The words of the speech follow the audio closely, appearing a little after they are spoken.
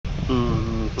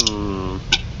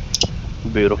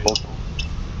Beautiful.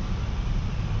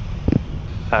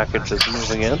 Package is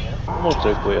moving in. Looks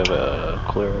like we have a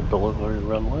clear delivery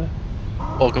runway.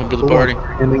 Welcome to the party.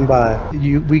 Standing by.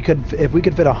 If we could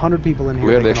fit 100 people in here.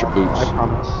 We had extra boots. I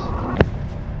promise.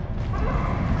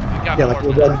 Yeah, like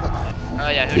we'll go.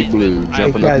 Big blue,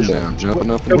 jumping up and down,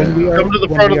 jumping up and down. Come to the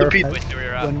front of the people.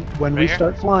 When we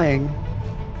start flying.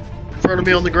 In front of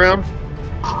me on the ground.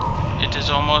 It is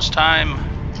almost time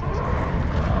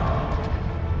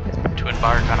to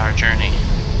embark on our journey.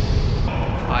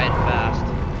 High and fast.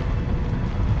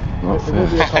 There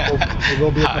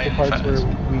will be a couple parts where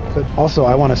we could. Also,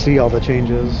 I want to see all the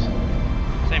changes.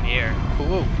 Same here.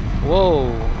 Whoa.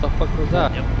 Whoa. What the fuck was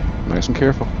that? Yep. Nice and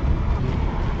careful.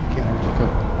 Can't Okay.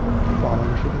 follow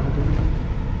or should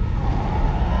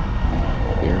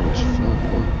Air is fun.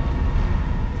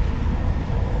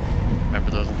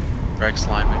 Remember those Rex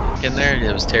linemen in there?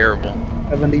 It was terrible.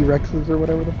 70 Rexes or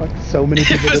whatever the fuck. So many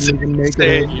people didn't even make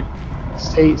it.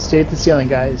 Stay at the ceiling,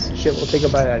 guys. Shit will take a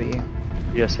bite out of you.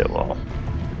 Yes, it will.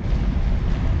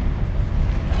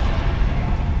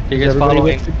 You guys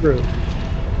following?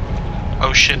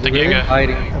 Oh shit, the Giga.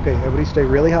 Okay, everybody stay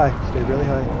really high. Stay really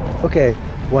high. Okay,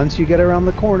 once you get around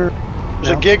the corner.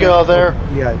 There's a Giga out there.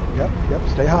 Yeah, yep,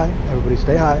 stay high. Everybody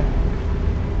stay high.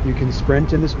 You can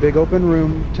sprint in this big open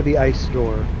room to the ice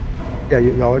door. Yeah,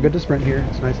 y'all are good to sprint here.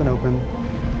 It's nice and open.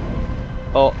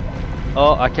 Oh,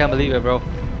 I can't believe it, bro.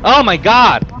 Oh my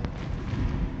god!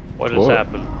 What has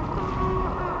happened?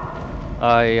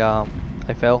 I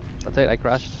fell. That's it, I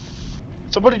crashed.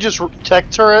 Somebody just tech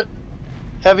turret,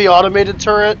 heavy automated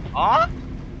turret. Huh?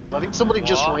 I think somebody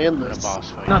just ran this.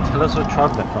 Not tell us what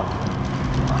truck they're from.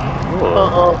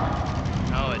 Uh-oh.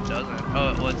 No, it doesn't.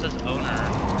 Oh, well, it says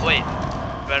owner. Wait,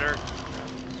 better.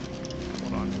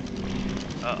 Hold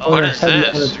on. What is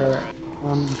this?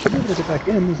 You should be able to get back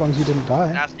in as long as you didn't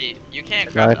die. Nasty, you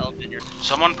can't grab the elephant.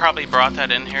 Someone probably brought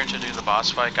that in here to do the boss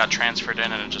fight, got transferred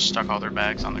in, and it just stuck all their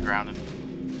bags on the ground. And...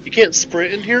 You can't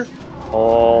sprint in here?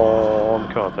 Oh, I'm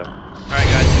coming there. Alright,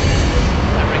 guys.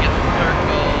 Time to get the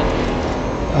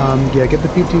circle. Yeah, get the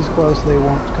PTs close, they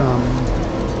won't come.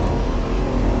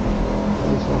 At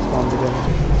least that's spawn together.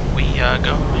 We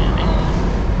go in.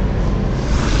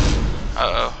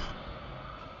 Uh-oh.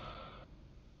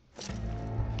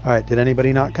 Alright, did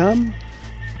anybody not come?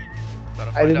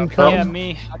 I didn't come. Yeah,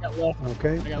 me. I got left.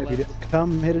 Okay, if you didn't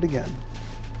come, hit it again.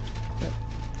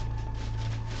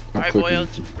 Alright, boy,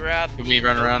 let's grab. Can we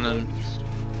run around and...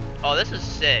 Oh, this is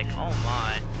sick. Oh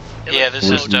my. Yeah, this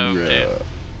is dope, dude.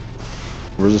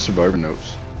 Where's the survivor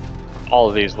notes? All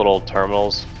of these little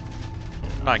terminals.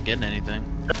 I'm not getting anything.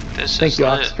 This Thank is you,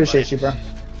 lit. Ox. Appreciate you, bro.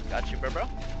 Got you, bro.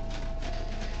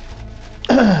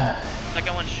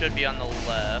 Second one should be on the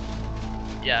left.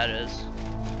 Yeah, it is.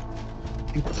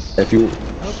 If you...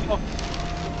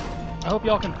 I hope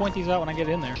y'all can point these out when I get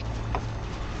in there.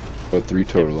 But 3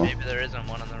 total. Maybe there isn't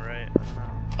one on the right.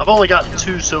 I've only gotten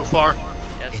 2 so far.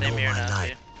 Yeah, same here,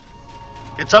 Nasty.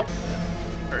 It's up.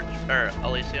 Or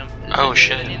Elysium. Oh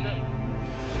shit. Yeah,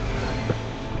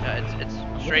 it's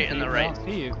straight in the right.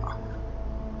 See you.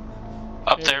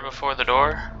 Up there before the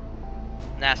door.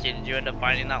 Nasty, did you end up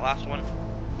finding that last one?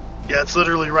 Yeah, it's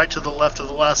literally right to the left of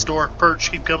the last door. Perch,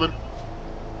 keep coming.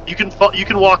 You can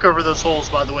walk over those holes,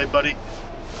 by the way, buddy.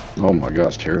 Oh my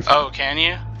gosh, terrifying. Oh, can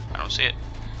you? I don't see it.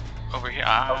 Over here.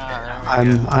 Ah,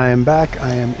 I am back.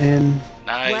 I am in.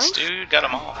 nice, dude. Got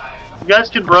them all. You guys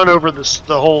can run over the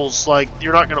holes. Like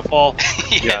you're not gonna fall.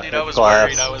 Yeah, dude. I was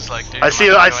worried. I was like, dude. I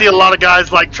see a lot of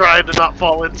guys like trying to not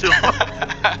fall into them.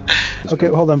 Okay,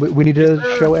 hold on. We need to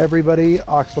show everybody.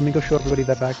 Ox, let me go show everybody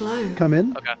that back. Come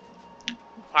in. Okay.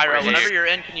 Pyro, whenever you're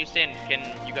in, can you stand? Can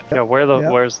you go? Yeah,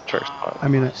 where's the church spot? I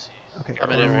mean, okay.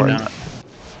 I'm in right now.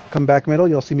 Come back middle.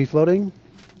 You'll see me floating,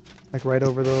 like right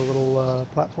over the little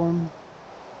platform.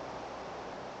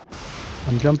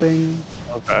 I'm jumping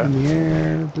in the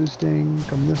air, boosting.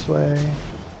 Come this way.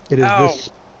 It is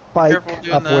this spike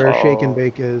up where Shake and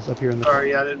Bake is up here in the.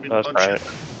 Sorry, I didn't mean to punch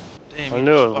you. I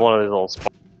knew it was one of these little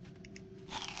spots.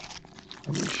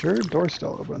 Are we sure? Door's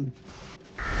still open.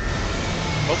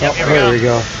 Oh, Yep, there we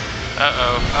go.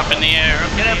 Uh-oh. Up in the air.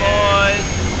 Get it, boys!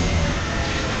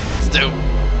 Dope.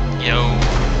 Yo.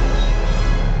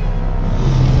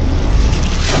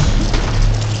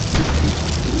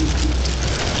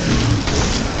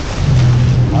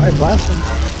 Alright, blast him.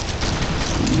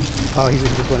 Oh, he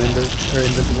just went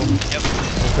invincible. Yep.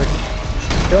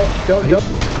 Go.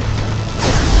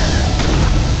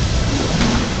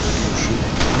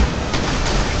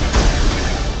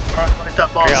 Alright, light that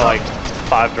boss I got up. like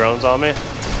 5 drones on me.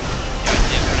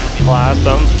 Blast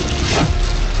them.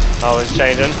 Oh, it's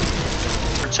changing.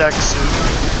 Tek suit.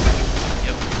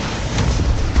 Yep.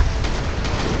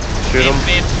 Shoot him.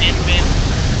 Beam.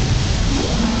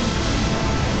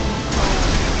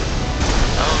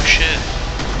 Oh shit.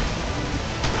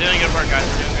 We're doing good work, guys.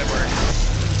 We're doing good work.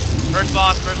 First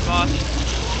boss.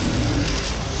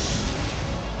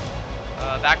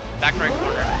 Back right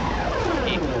corner.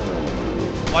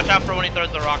 Watch out for when he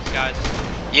throws the rocks, guys.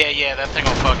 Yeah, that thing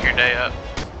will fuck your day up.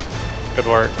 Good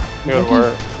work. Good Monkey.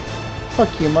 work.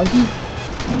 Fuck you, monkey.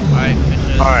 Alright, good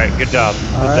shit. Alright, good job.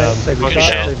 Alright, save your Good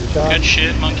shot, shit. save your shot. Good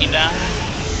shit, monkey down.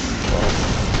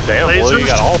 Damn, boy, you Lasers?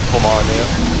 got all of them on you.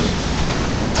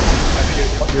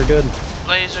 You're good.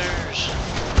 Lasers.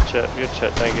 Good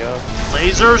shit, thank you.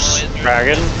 Lasers.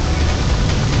 Dragon.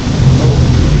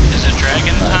 Is it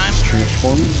dragon time?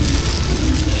 Transforming.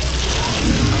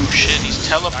 Oh shit, he's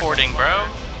teleporting, bro.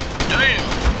 Damn.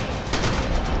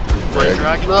 Bring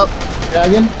dragon up.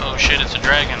 Dragon? Oh shit, it's a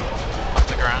dragon. Off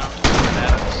the ground.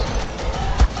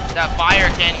 That fire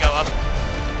can go up.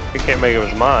 He can't make up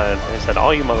his mind. He said,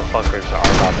 all you motherfuckers are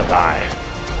about to die.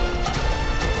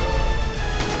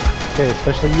 Okay,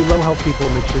 especially you low health people,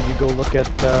 make sure you go look at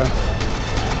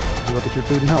your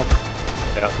food and health.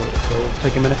 Yeah. So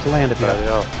take a minute to land if you There have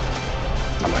you go.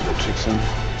 I might go check some.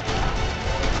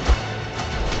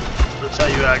 That's how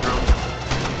you aggro.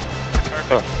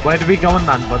 Where do we go and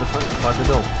land? By the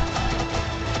door.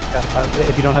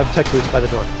 if you don't have tech boost by the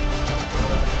door.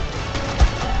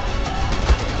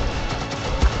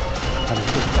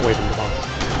 Just away from the boss.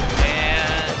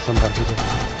 And Sometimes you do.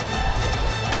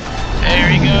 There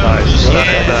he goes. Nice.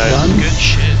 Yeah, Nice. good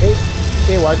shit.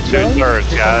 Hey, watch drones.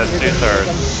 2/3, guys, Here comes-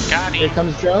 2/3. Got Here him.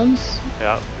 comes drones.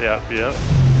 Yep.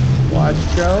 Watch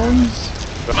drones.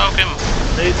 Smoke him.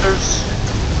 Lasers.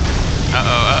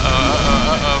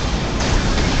 Uh-oh.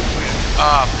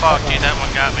 Oh, fuck, dude, that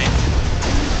one got me.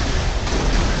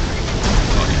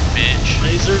 Fucking bitch.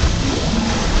 Laser.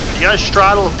 You guys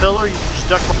straddle a pillar, you just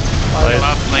duck. Light him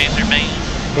up, laser beam.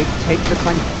 Take the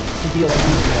time to heal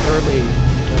early.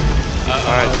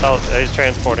 Alright, so he's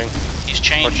transporting. He's Or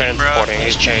changing, bro. transporting.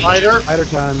 He's He's changing. Spider. Spider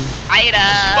time.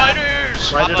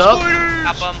 Spiders! Light it up.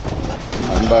 up them.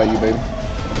 I'm by you, baby.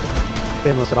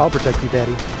 Famous said, I'll protect you,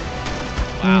 daddy.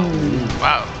 Wow.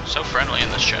 Wow, so friendly in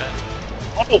this chat.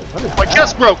 Oh, my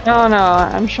chest broke. No,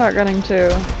 I'm shotgunning too.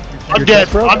 I'm Your dead.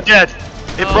 chest broke? I'm dead.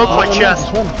 It broke my Oh, no, chest.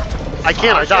 swim. I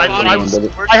can't. I died.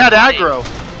 I had aggro.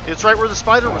 It's right where the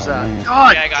spider was at.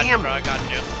 God Yeah, I got you, damn. bro. I got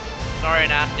you. Sorry,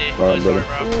 nasty. Alright, Really sorry,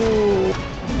 brother. bro. Ooh.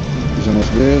 He's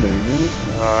almost dead. There he is.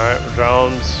 Alright,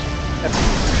 drones.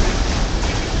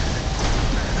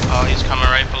 Oh, he's coming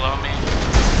right below me.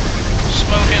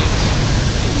 Smoke him.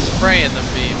 Spraying them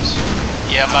beams.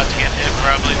 Yeah, I'm about to get hit,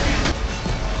 probably.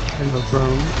 And the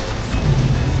drone.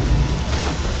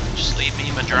 Just leave me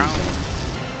a drone.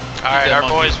 Alright, our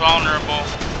boy's vulnerable.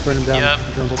 Burn him down.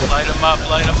 Yep. Drones will get- Light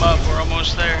him up, we're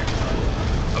almost there.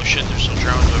 Oh shit, there's some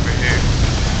drones over here.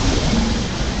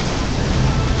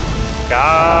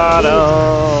 Got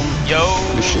him. Yo,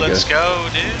 Good shit, let's guys. go,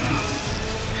 dude.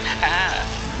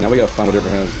 Now we gotta find whatever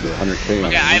has the 100K on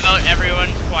Okay, it. I vote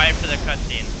everyone quiet for the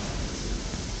cutscene.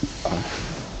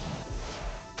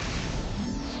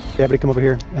 Yeah, everybody come over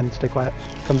here and stay quiet.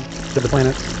 Come to the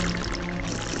planet.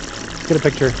 Get a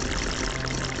picture.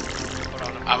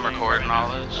 I'm recording all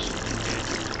this.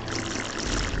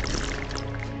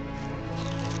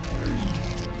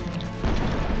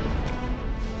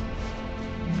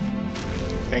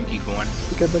 Thank you, Gwen.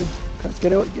 Okay, buddy.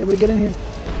 Get out. Everybody get in here.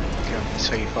 Kept me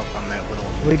safe up on that little.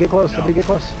 Everybody get close. No. Everybody get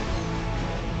close.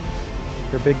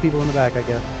 There are big people in the back, I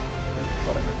guess.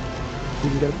 Whatever. You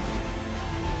can get.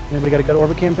 Anybody got a good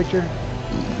Orbicam picture?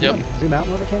 Yep. Zoom out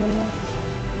in Orbicam anymore?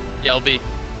 Yeah, LB.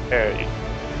 Here,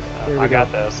 Here we I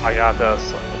got go. this. I got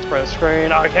this. Print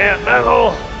screen. I can't no.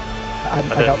 I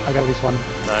got at least one.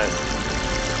 Nice.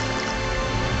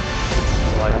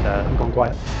 I like that. I'm going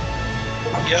quiet.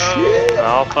 Yo,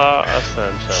 Alpha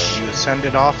Ascension. You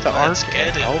ascended off the Let's Ark get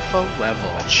at it. Alpha level.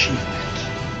 Achievement.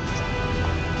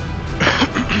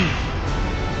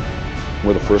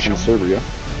 We're the first on the server, yeah?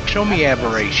 Show me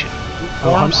aberration.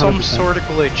 Oh, Form some 100%. sort of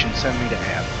glitch and send me to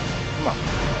Ab. Come on.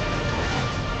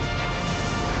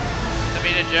 To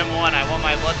be to Gym 1, I want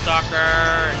my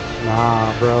Bloodsucker.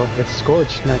 Nah, bro. It's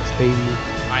Scorched next, baby.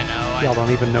 I know. Y'all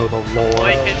don't even know the lore.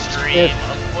 Boy can dream.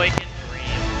 A boy can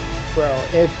dream. Bro,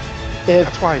 if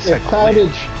That's why I said Clouded,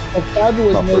 glitch. if Clouded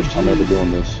was My no first time ever G,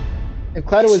 doing this. if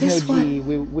Clouded was no Is this G,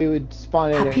 we would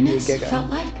spawn in and he would Happiness get felt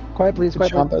gun. like? Quiet, please.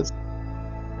 Quiet, please.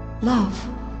 Love?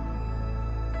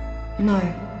 No.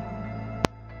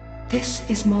 This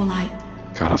is more like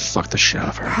God, I fucked the shit out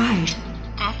of her. pride.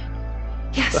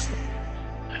 Yes,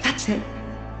 that's it.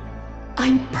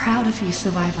 I'm proud of you,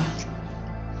 survivor.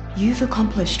 You've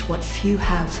accomplished what few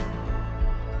have.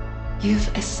 You've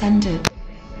ascended.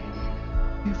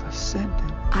 You've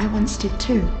ascended. I once did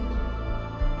too,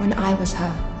 when I was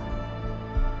her.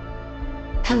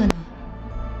 Helena.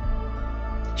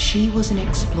 She was an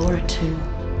explorer too.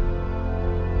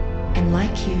 And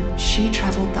like you, she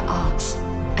traveled the Arks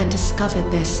and discovered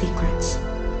their secrets.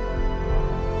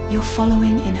 You're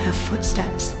following in her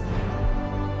footsteps.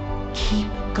 Keep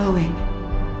going.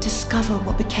 Discover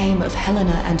what became of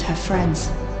Helena and her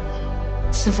friends.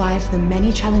 Survive the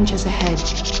many challenges ahead,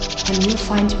 and you'll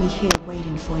find me here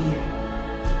waiting for you.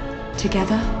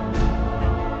 Together,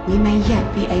 we may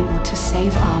yet be able to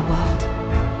save our world.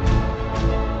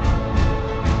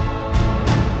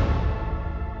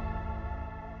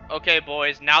 Okay,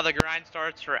 boys, now the grind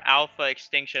starts for Alpha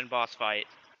Extinction boss fight.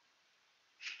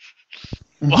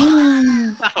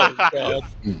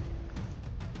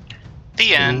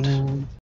 The end.